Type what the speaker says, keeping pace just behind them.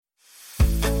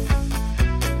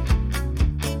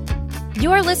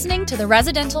You're listening to The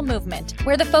Residential Movement,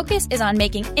 where the focus is on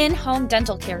making in-home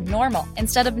dental care normal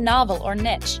instead of novel or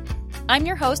niche. I'm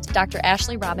your host, Dr.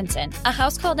 Ashley Robinson, a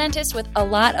house call dentist with a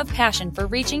lot of passion for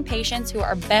reaching patients who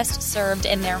are best served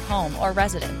in their home or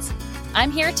residence.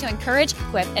 I'm here to encourage,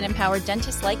 equip, and empower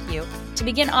dentists like you to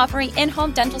begin offering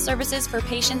in-home dental services for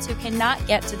patients who cannot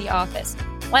get to the office,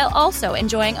 while also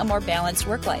enjoying a more balanced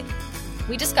work life.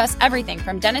 We discuss everything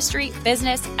from dentistry,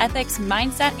 business, ethics,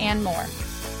 mindset, and more.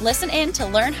 Listen in to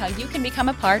learn how you can become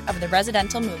a part of the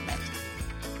residential movement.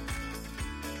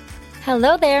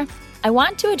 Hello there. I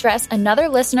want to address another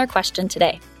listener question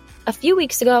today. A few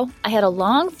weeks ago, I had a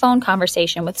long phone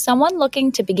conversation with someone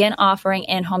looking to begin offering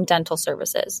in-home dental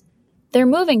services. They're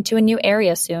moving to a new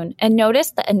area soon and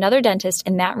noticed that another dentist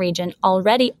in that region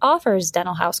already offers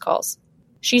dental house calls.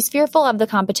 She's fearful of the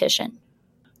competition.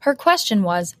 Her question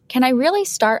was, can I really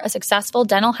start a successful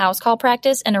dental house call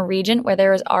practice in a region where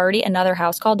there is already another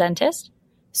house call dentist?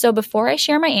 So before I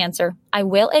share my answer, I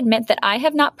will admit that I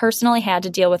have not personally had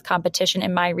to deal with competition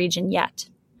in my region yet.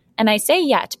 And I say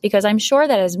yet because I'm sure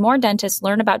that as more dentists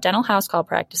learn about dental house call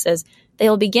practices, they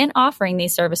will begin offering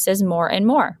these services more and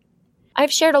more.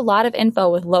 I've shared a lot of info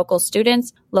with local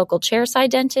students, local chairside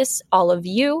dentists, all of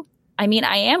you. I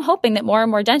am hoping that more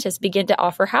and more dentists begin to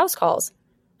offer house calls.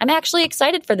 I'm actually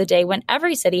excited for the day when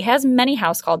every city has many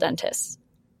house call dentists.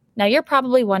 Now you're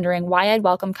probably wondering why I'd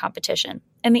welcome competition.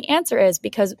 And the answer is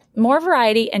because more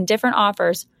variety and different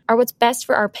offers are what's best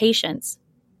for our patients.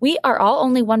 We are all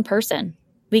only one person.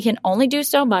 We can only do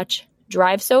so much,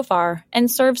 drive so far,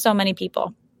 and serve so many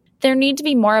people. There need to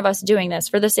be more of us doing this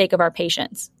for the sake of our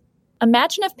patients.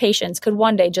 Imagine if patients could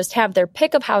one day just have their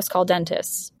pick of house call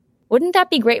dentists. Wouldn't that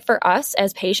be great for us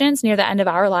as patients near the end of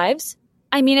our lives?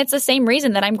 It's the same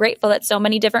reason that I'm grateful that so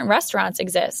many different restaurants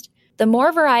exist. The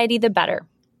more variety, the better.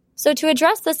 So to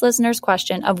address this listener's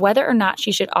question of whether or not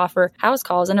she should offer house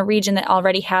calls in a region that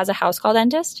already has a house call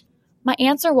dentist, my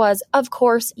answer was, of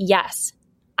course, yes.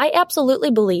 I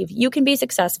absolutely believe you can be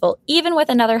successful even with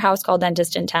another house call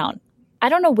dentist in town. I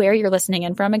don't know where you're listening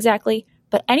in from exactly,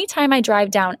 but anytime I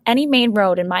drive down any main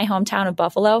road in my hometown of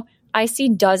Buffalo, I see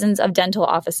dozens of dental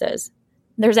offices.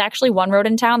 There's actually one road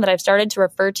in town that I've started to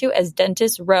refer to as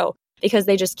Dentist Row because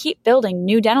they just keep building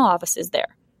new dental offices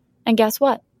there. And guess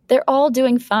what? They're all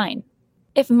doing fine.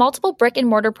 If multiple brick and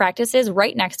mortar practices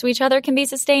right next to each other can be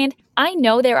sustained, I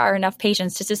know there are enough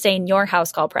patients to sustain your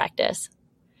house call practice.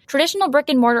 Traditional brick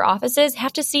and mortar offices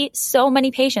have to see so many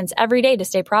patients every day to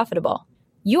stay profitable.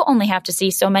 You only have to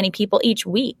see so many people each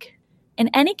week. In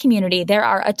any community, there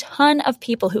are a ton of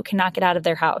people who cannot get out of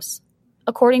their house.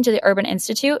 According to the Urban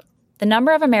Institute, the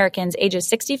number of Americans ages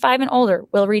 65 and older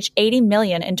will reach 80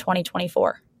 million in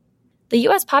 2024. The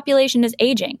U.S. population is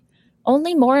aging.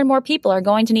 Only more and more people are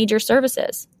going to need your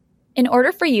services. In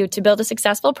order for you to build a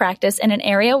successful practice in an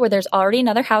area where there's already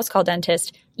another house call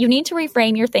dentist, you need to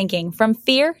reframe your thinking from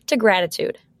fear to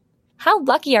gratitude. How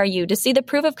lucky are you to see the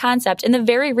proof of concept in the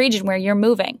very region where you're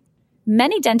moving?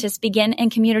 Many dentists begin in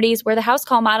communities where the house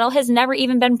call model has never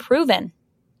even been proven.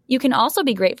 You can also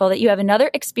be grateful that you have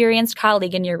another experienced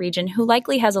colleague in your region who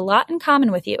likely has a lot in common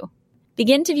with you.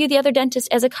 Begin to view the other dentist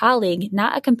as a colleague,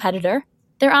 not a competitor.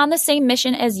 They're on the same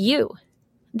mission as you.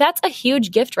 That's a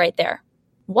huge gift right there.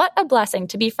 What a blessing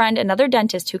to befriend another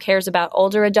dentist who cares about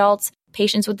older adults,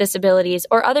 patients with disabilities,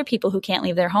 or other people who can't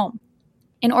leave their home.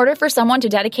 In order for someone to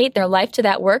dedicate their life to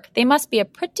that work, they must be a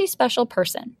pretty special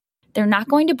person. They're not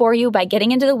going to bore you by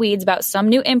getting into the weeds about some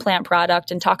new implant product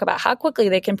and talk about how quickly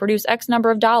they can produce X number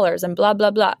of dollars and blah,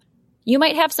 blah, blah. You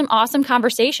might have some awesome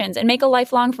conversations and make a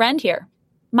lifelong friend here.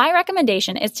 My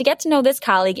recommendation is to get to know this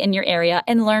colleague in your area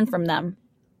and learn from them.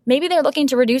 Maybe they're looking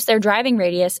to reduce their driving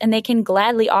radius and they can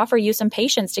gladly offer you some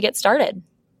patience to get started.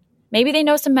 Maybe they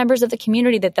know some members of the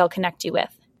community that they'll connect you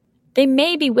with. They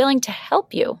may be willing to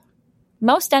help you.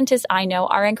 Most dentists I know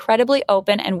are incredibly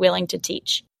open and willing to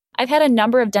teach. I've had a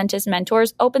number of dentist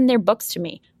mentors open their books to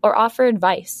me or offer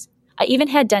advice. I even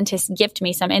had dentists gift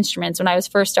me some instruments when I was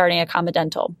first starting at Comma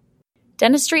Dental.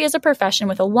 Dentistry is a profession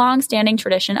with a long-standing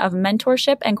tradition of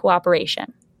mentorship and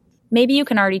cooperation. Maybe you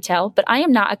can already tell, but I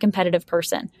am not a competitive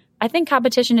person. I think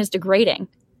competition is degrading.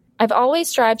 I've always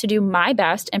strived to do my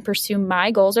best and pursue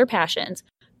my goals or passions,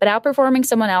 but outperforming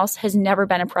someone else has never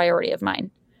been a priority of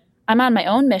mine. I'm on my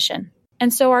own mission,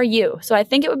 and so are you, so I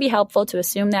think it would be helpful to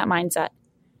assume that mindset.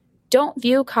 Don't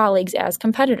view colleagues as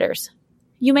competitors.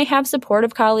 You may have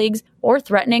supportive colleagues or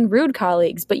threatening, rude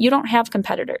colleagues, but you don't have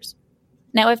competitors.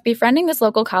 Now, if befriending this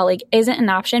local colleague isn't an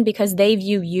option because they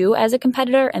view you as a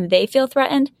competitor and they feel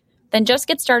threatened, then just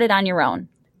get started on your own.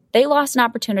 They lost an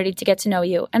opportunity to get to know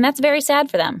you, and that's very sad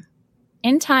for them.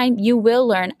 In time, you will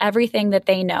learn everything that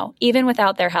they know, even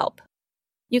without their help.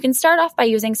 You can start off by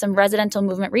using some residential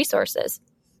movement resources.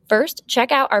 First,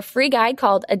 check out our free guide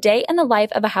called A Day in the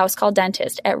Life of a House Call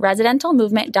Dentist at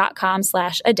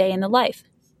residentialmovement.com/a-day-in-the-life.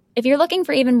 If you're looking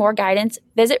for even more guidance,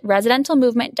 visit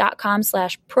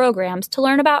residentialmovement.com/programs to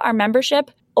learn about our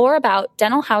membership or about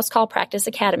Dental House Call Practice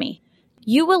Academy.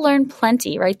 You will learn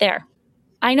plenty right there.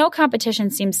 I know competition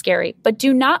seems scary, but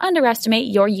do not underestimate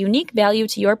your unique value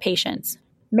to your patients.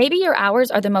 Maybe your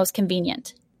hours are the most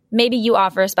convenient. Maybe you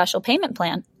offer a special payment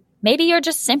plan. Maybe you're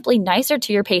just simply nicer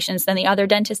to your patients than the other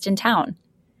dentist in town.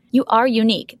 You are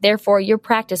unique, therefore your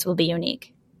practice will be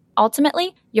unique.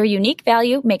 Ultimately, your unique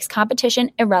value makes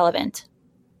competition irrelevant.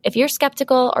 If you're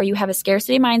skeptical or you have a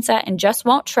scarcity mindset and just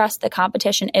won't trust that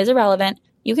competition is irrelevant,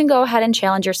 you can go ahead and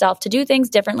challenge yourself to do things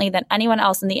differently than anyone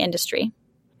else in the industry.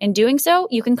 In doing so,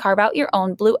 you can carve out your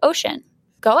own blue ocean.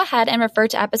 Go ahead and refer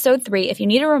to episode 3 if you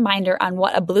need a reminder on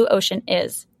what a blue ocean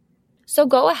is. So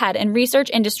go ahead and research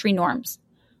industry norms.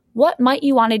 What might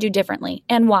you want to do differently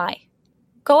and why?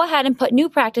 Go ahead and put new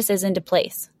practices into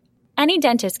place. Any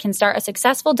dentist can start a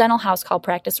successful dental house call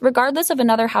practice regardless of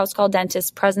another house call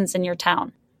dentist's presence in your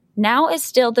town. Now is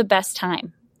still the best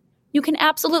time. You can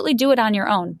absolutely do it on your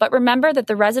own, but remember that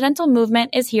the residential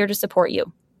movement is here to support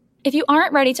you. If you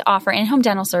aren't ready to offer in-home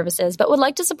dental services but would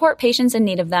like to support patients in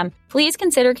need of them, please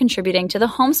consider contributing to the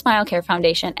Home Smile Care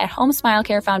Foundation at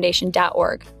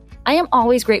homesmilecarefoundation.org. I am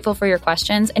always grateful for your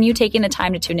questions and you taking the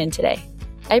time to tune in today.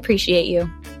 I appreciate you.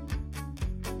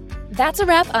 That's a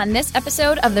wrap on this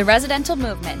episode of The Residential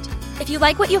Movement. If you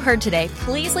like what you heard today,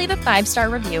 please leave a 5-star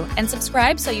review and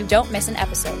subscribe so you don't miss an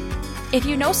episode. If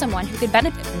you know someone who could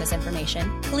benefit from this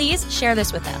information, please share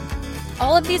this with them.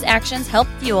 All of these actions help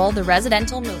fuel the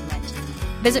residential movement.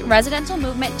 Visit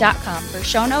residentialmovement.com for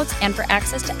show notes and for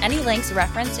access to any links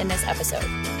referenced in this episode.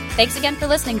 Thanks again for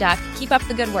listening, Doc. Keep up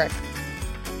the good work.